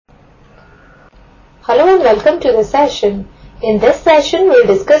Hello and welcome to the session. In this session, we'll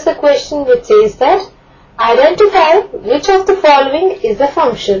discuss a question which says that identify which of the following is a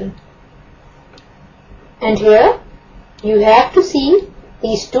function. And here you have to see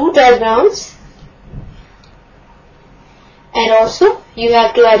these two diagrams, and also you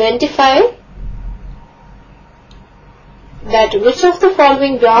have to identify that which of the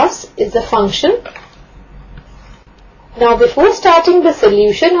following graphs is a function. Now, before starting the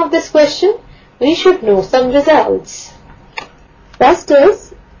solution of this question, we should know some results. First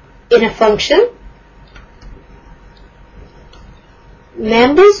is, in a function,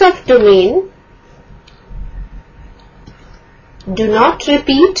 members of domain do not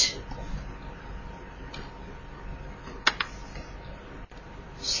repeat.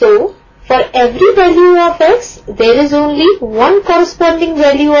 So, for every value of x, there is only one corresponding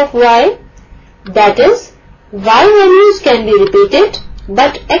value of y. That is, y values can be repeated,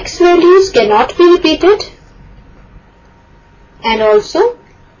 but x values cannot be repeated. And also,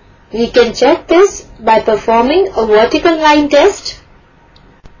 we can check this by performing a vertical line test.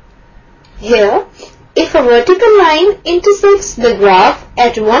 Here, if a vertical line intersects the graph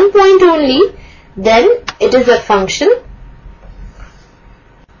at one point only, then it is a function.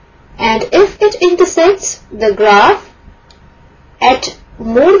 And if it intersects the graph at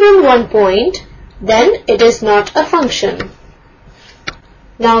more than one point, then it is not a function.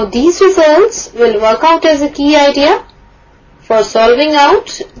 Now, these results will work out as a key idea for solving out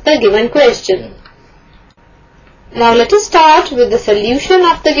the given question. Now, let us start with the solution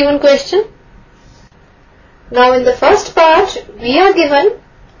of the given question. Now, in the first part, we are given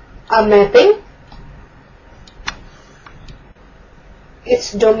a mapping.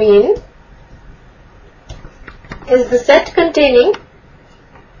 Its domain is the set containing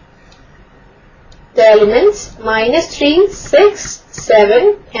the elements -3, 6,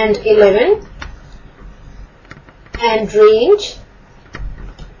 7 and 11, and range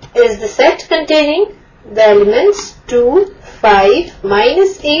is the set containing the elements 2, 5,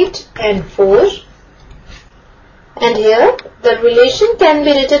 -8 and 4. And here the relation can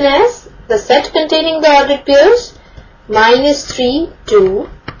be written as the set containing the ordered pairs -3, 2,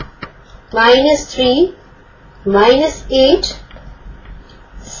 -3, -8,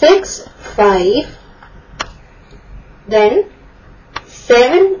 6, 5, then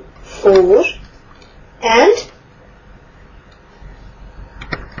 7, 4 and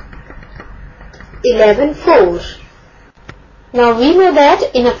 11, 4. Now, we know that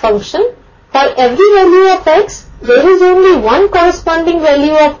in a function, for every value of x, there is only one corresponding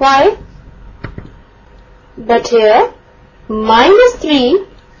value of y. But here, -3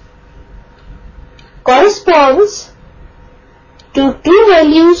 corresponds to two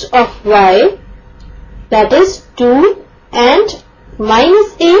values of y, that is 2 and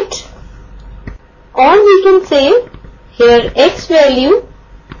 -8, or we can say here x value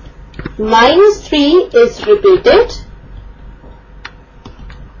 -3 is repeated.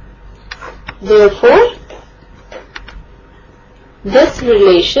 Therefore, this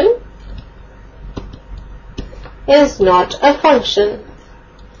relation is not a function.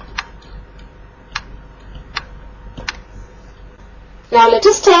 Now, let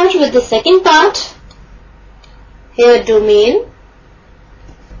us start with the second part. Here, domain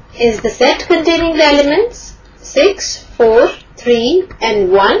is the set containing the elements 6, 4, 3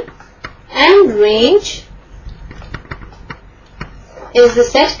 and 1, and range is the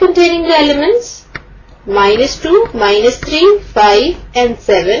set containing the elements -2, -3, 5 and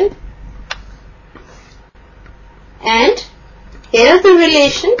 7. And here the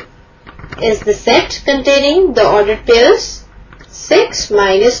relation is the set containing the ordered pairs 6,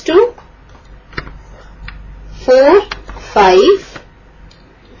 -2, 4, 5.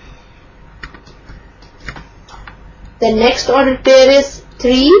 The next ordered pair is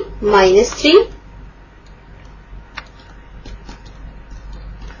 3, -3.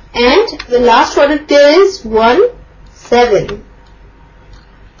 And the last ordered pair is 1, 7.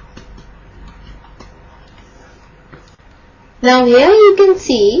 Now, here you can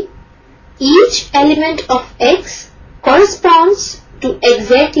see each element of x corresponds to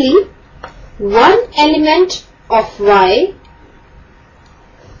exactly one element of y.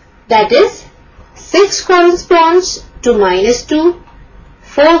 That is, 6 corresponds to -2,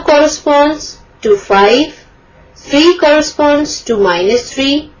 4 corresponds to 5, 3 corresponds to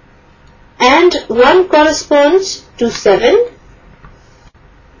 -3, and 1 corresponds to 7.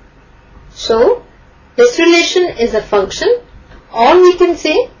 So, this relation is a function, or we can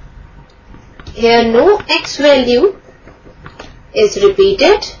say here no x value is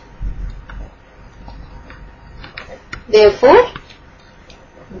repeated. Therefore,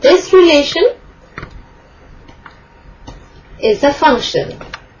 this relation is a function.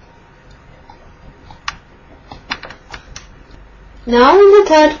 Now in the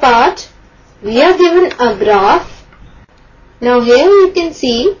third part, we are given a graph. Now here you can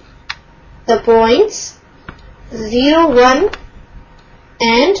see the points 0, 1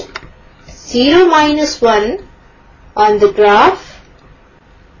 and 0, -1 on the graph.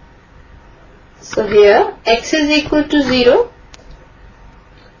 So here x is equal to 0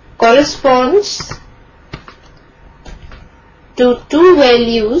 corresponds to two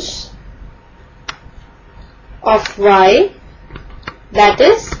values of y, that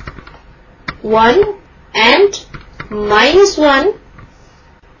is 1 and -1.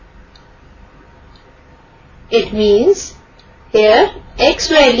 It means here x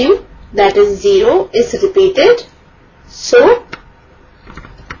value, that is 0, is repeated, so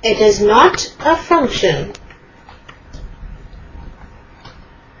it is not a function.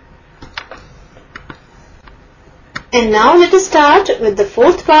 And now let us start with the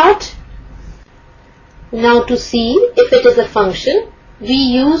fourth part. Now to see if it is a function, we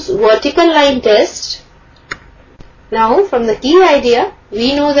use vertical line test. Now from the key idea,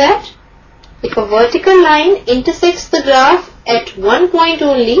 we know that if a vertical line intersects the graph at one point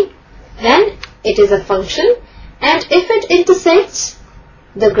only, then it is a function, and if it intersects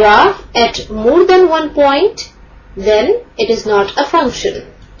the graph at more than one point, then it is not a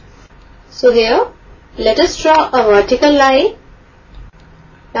function. So here, let us draw a vertical line.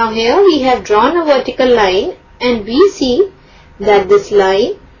 Now here we have drawn a vertical line, and we see that this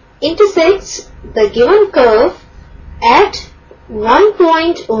line intersects the given curve at one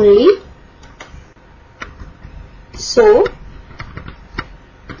point only. So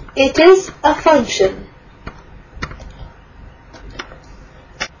it is a function.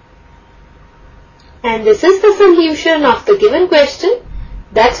 And this is the solution of the given question.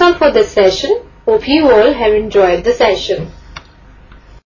 That's all for this session. Hope you all have enjoyed the session.